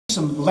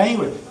Some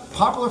language,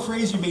 popular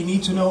phrase you may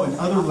need to know in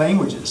other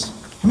languages.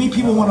 How many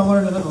people want to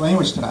learn another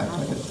language tonight?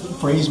 Like a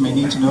phrase you may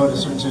need to know in a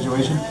certain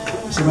situation.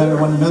 Somebody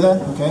want to know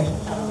that? Okay.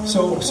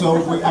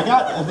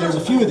 There's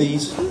a few of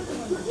these.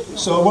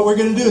 So what we're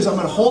going to do is I'm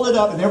going to hold it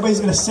up and everybody's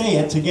going to say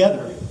it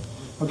together.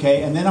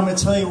 Okay, and then I'm going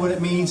to tell you what it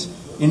means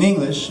in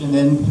English, and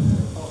then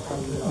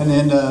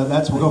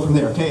we'll go from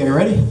there. Okay, are you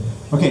ready?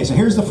 Okay, so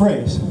here's the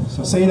phrase.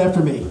 So say it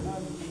after me.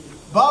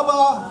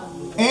 Baba,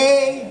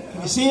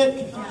 can you see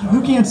it?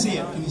 Who can't see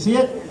it? Can you see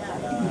it?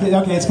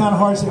 Okay, it's kind of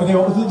hard to see. Okay,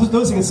 well,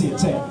 those who can see it,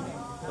 say it.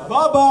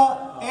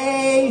 Baba,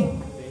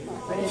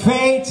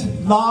 fait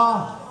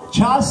la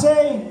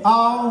chasse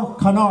au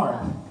canard.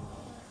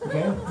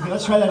 Okay,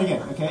 let's try that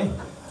again, okay?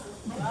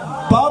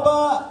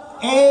 Baba,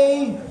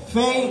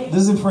 fait,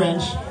 this is in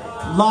French,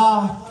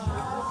 la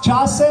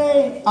chasse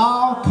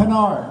au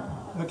canard.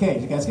 Okay,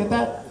 did you guys get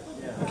that?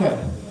 Okay.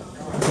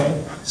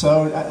 Okay,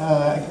 so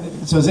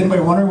is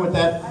anybody wondering what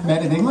that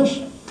meant in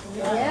English?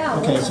 Yeah.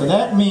 Okay, so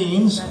that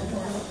means,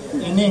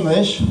 in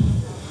English,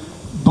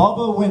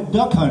 Bubba went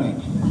duck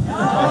hunting.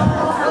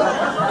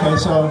 Okay,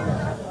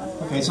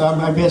 so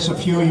I guess a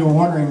few of you were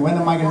wondering, when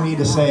am I going to need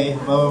to say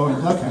Bubba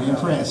went duck hunting in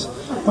France?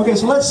 Okay,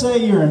 so let's say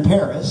you're in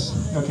Paris,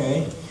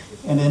 okay,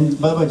 and then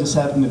Bubba just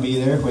happened to be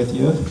there with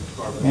you,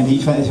 and he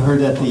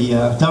heard that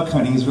the duck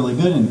hunting is really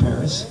good in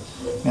Paris,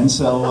 and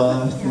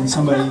so then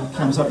somebody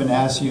comes up and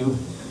asks you,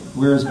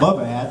 where's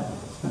Bubba at,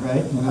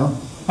 right, you know?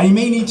 And you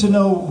may need to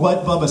know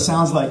what Bubba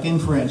sounds like in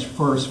French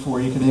first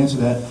before you can answer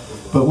that.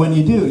 But when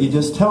you do, you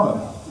just tell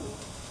him,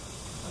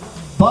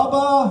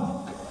 Bubba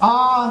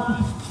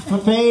a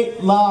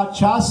fait la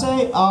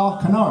chasse au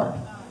canard.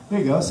 There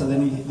you go, so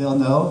then they'll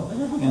know,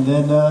 and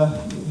then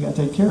you got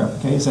to take care of it.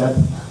 Okay, is that,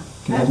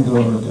 okay, that can go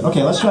over good.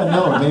 Okay, let's try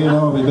no, maybe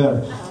no will be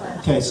better.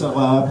 Okay, so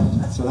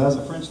that was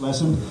a French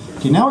lesson.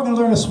 Okay, now we're going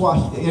to learn a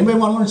Swahili. Anybody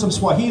want to learn some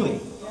Swahili?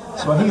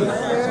 Swahili.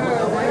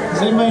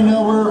 Does anybody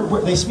know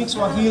where they speak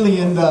Swahili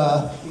in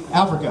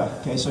Africa?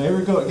 Okay, so here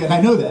we go. And I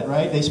know that,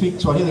 right? They speak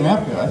Swahili in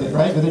Africa,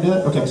 right? Do they do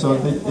that? Okay, so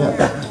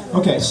yeah.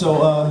 Okay,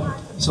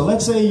 so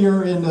let's say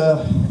you're in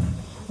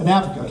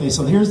Africa. Okay,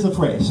 so here's the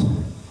phrase: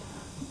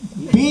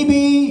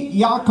 Bibi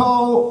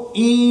yako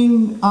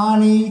in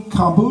ani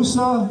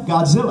kambusa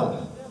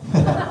Godzilla.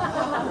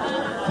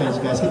 Okay, did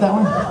you guys get that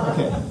one?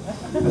 Okay.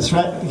 Let's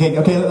try.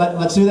 Okay.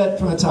 Let's do that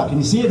from the top. Can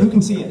you see it? Who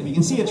can see it? If you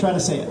can see it, try to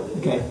say it.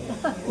 Okay.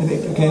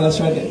 Okay. Let's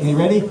try it. Okay,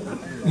 ready?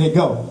 Okay,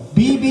 go.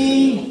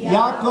 Bibi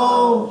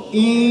yako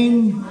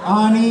in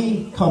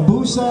ani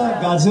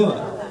kambusa Godzilla.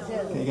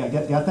 Okay,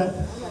 got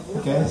that?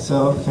 Okay.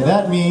 So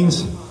that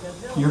means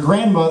your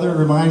grandmother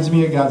reminds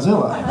me of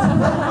Godzilla.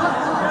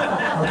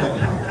 Okay.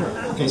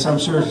 Okay. So I'm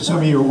sure some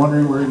of you are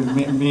wondering where you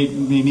may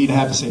need to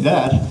have to say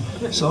that.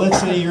 So let's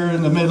say you're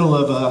in the middle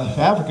of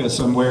Africa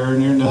somewhere,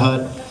 and you're in the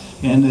hut.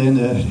 And then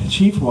the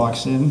chief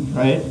walks in,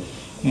 right?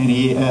 And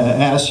he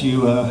asks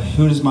you,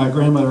 "Who does my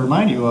grandmother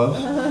remind you of?"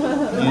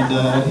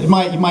 And you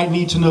might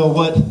need to know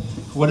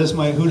who does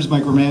my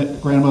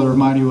grandmother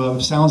remind you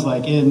of sounds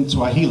like in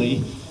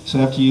Swahili. So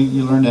after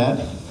you learn that,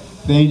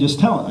 then you just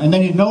tell him. And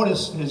then you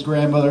notice his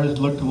grandmother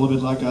looked a little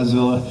bit like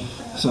Godzilla.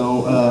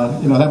 So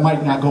that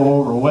might not go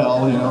over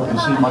well,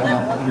 because he might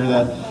not hear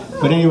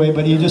that. But anyway,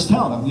 you just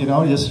tell him,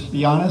 just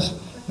be honest.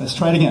 Let's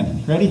try it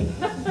again. Ready?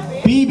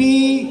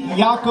 Bibi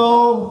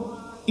yako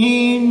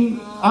in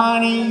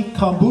ani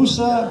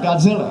kambusa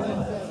Godzilla.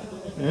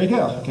 There you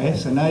go. Okay,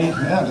 so now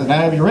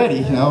you're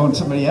ready. When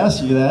somebody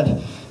asks you that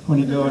when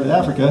you go to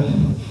Africa.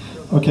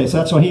 Okay, so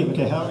that's Swahili.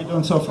 Okay, how are we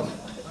doing so far?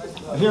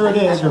 Here it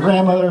is. Your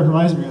grandmother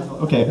reminds me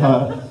of. Okay.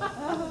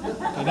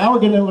 Okay, now we're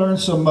going to learn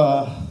some.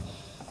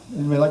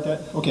 Anybody like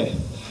that? Okay.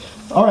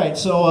 All right.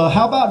 So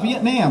how about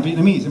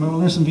Vietnamese? I'm going to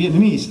learn some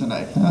Vietnamese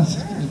tonight. I'm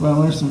going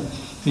to learn some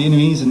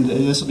Vietnamese, and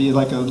this will be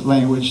like a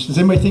language. Does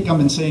anybody think I'm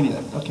insane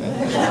yet? Okay.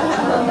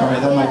 All right,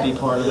 that might be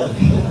part of it.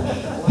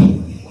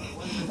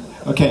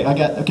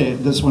 Okay,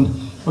 this one.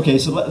 Okay,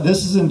 so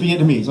this is in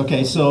Vietnamese.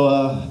 Okay,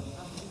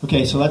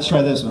 so let's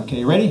try this one. Okay,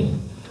 you ready?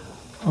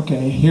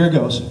 Okay, here it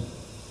goes.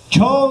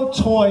 Cho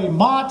toi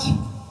mat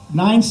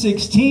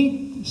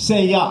 9/16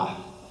 say ya.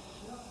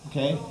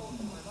 Okay.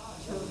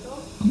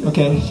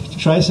 Okay,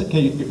 try this.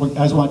 Okay, you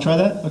guys want to try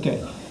that? Okay.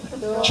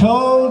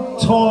 Cho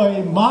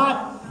toi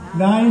mat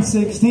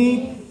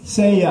 9/16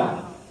 say ya.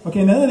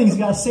 Okay, another thing is you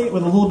got to say it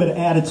with a little bit of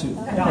attitude.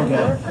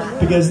 Okay,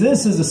 because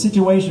this is a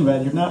situation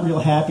where you're not real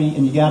happy,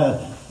 and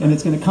and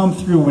it's going to come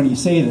through when you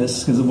say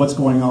this because of what's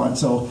going on.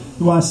 So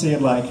you want to say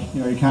it like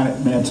you're kind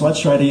of mad. So let's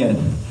try it again.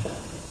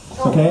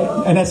 Okay,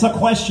 and that's a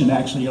question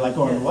actually. You're like,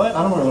 oh, what?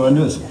 I don't really want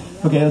to do this.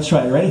 Okay, let's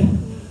try it. Ready?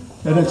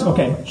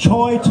 Okay,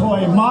 choi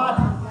toi mat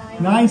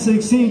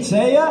 9/16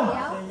 say ya.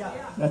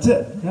 That's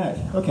it. Right.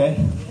 Okay.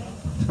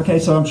 Okay,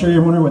 so I'm sure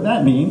you're wondering what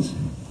that means.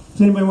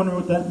 Does anybody wonder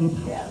what that means?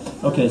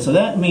 Okay, so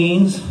that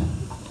means,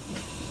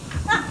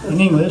 in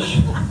English,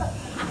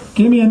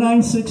 give me a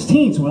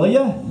 9/16, will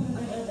ya?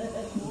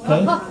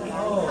 Okay?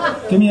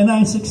 Give me a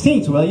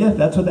 9/16, will ya?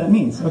 That's what that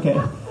means. Okay.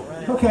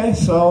 Okay,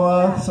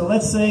 so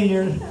let's say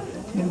you're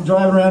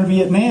driving around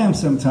Vietnam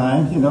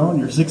sometime, in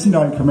your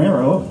 '69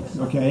 Camaro,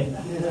 okay?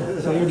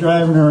 So you're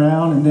driving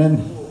around, and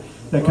then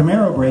the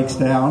Camaro breaks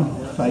down,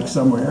 like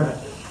somewhere,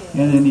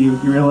 and then you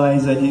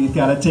realize that you've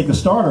got to take the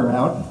starter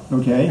out,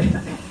 okay?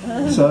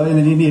 So, and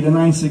then you need a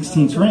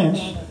 9/16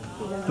 wrench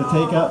to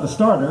take out the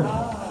starter,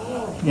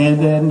 and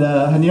then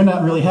and you're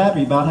not really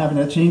happy about having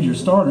to change your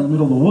starter in the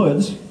middle of the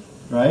woods,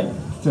 right?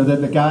 So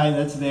that the guy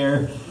that's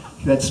there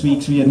that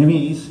speaks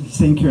Vietnamese, he's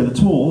taking care of the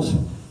tools.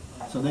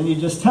 So then you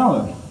just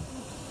tell him.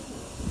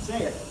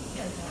 Say it.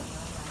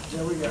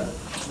 There we go.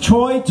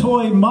 Choi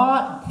Toi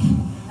Mott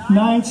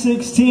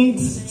 9/16.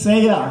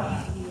 Say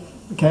yeah.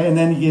 Okay, and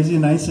then he gives you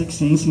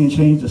 9/16, so you can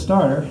change the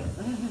starter.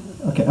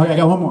 Okay, I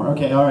got one more.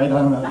 Okay, all right,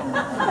 I don't know.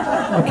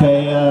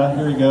 Okay,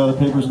 here we go. The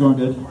paper's going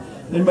good.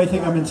 Anybody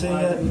think I'm insane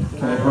yet?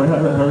 Okay,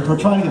 we're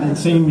trying to get the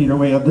insane meter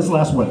way up. This is the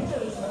last one.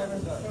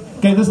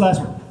 Okay, this is the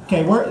last one.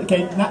 Okay,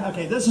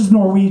 okay, this is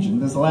Norwegian.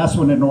 This is the last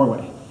one in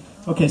Norway.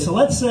 Okay, so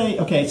let's say,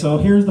 okay, so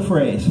here's the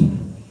phrase.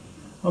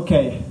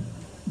 Okay,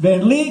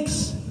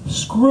 Venliks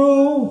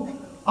screw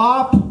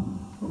op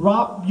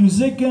rop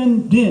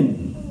musikken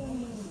din.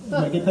 Did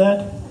I get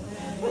that?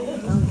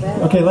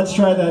 Okay, let's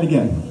try that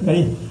again.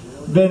 Ready?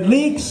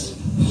 Venliks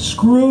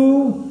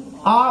screw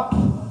op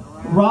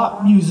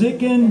rop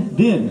musikken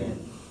din.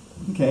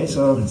 Okay,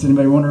 so is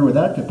anybody wondering what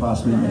that could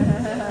possibly mean?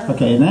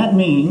 Okay, and that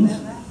means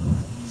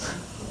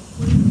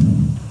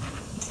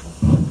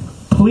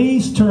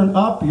please turn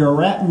up your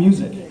rap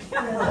music.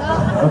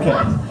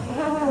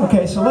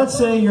 Okay, so let's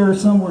say you're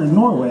somewhere in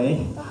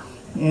Norway,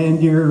 and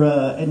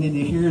and then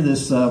you hear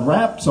this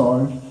rap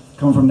song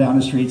come from down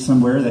the street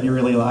somewhere that you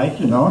really like,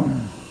 you know.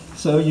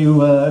 So you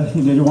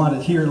want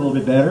to hear it a little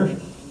bit better.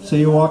 So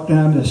you walk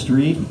down the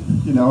street,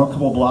 you know, a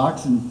couple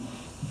blocks, and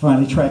you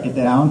finally track it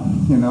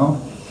down, you know.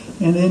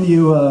 And then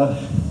you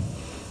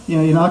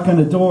knock on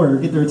the door,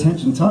 get their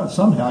attention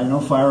somehow, you know,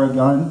 fire a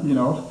gun, you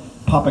know,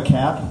 pop a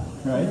cap,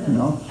 right, you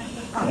know.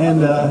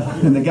 And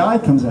the guy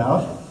comes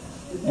out,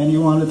 and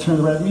you want to turn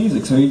the rap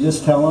music, so you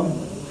just tell him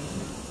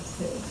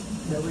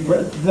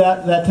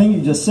that thing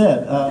you just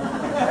said.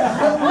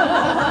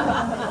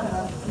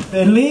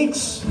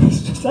 Venliks,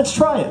 let's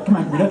try it. Come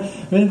on,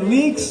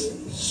 Venliks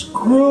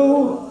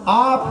screw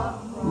op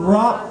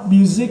rap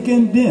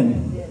musikken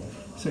din.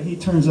 So he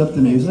turns up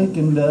the music,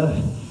 and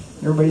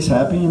everybody's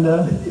happy, and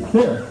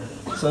there.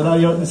 So now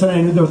you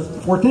do those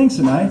 4 things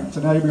tonight.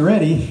 So now you'll be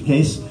ready in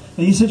case.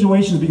 These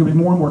situations are becoming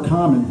more and more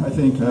common, I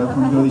think,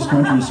 when you go to these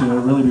countries to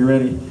really be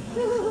ready.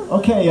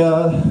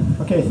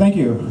 Okay, thank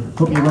you.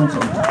 Hope you learned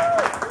something.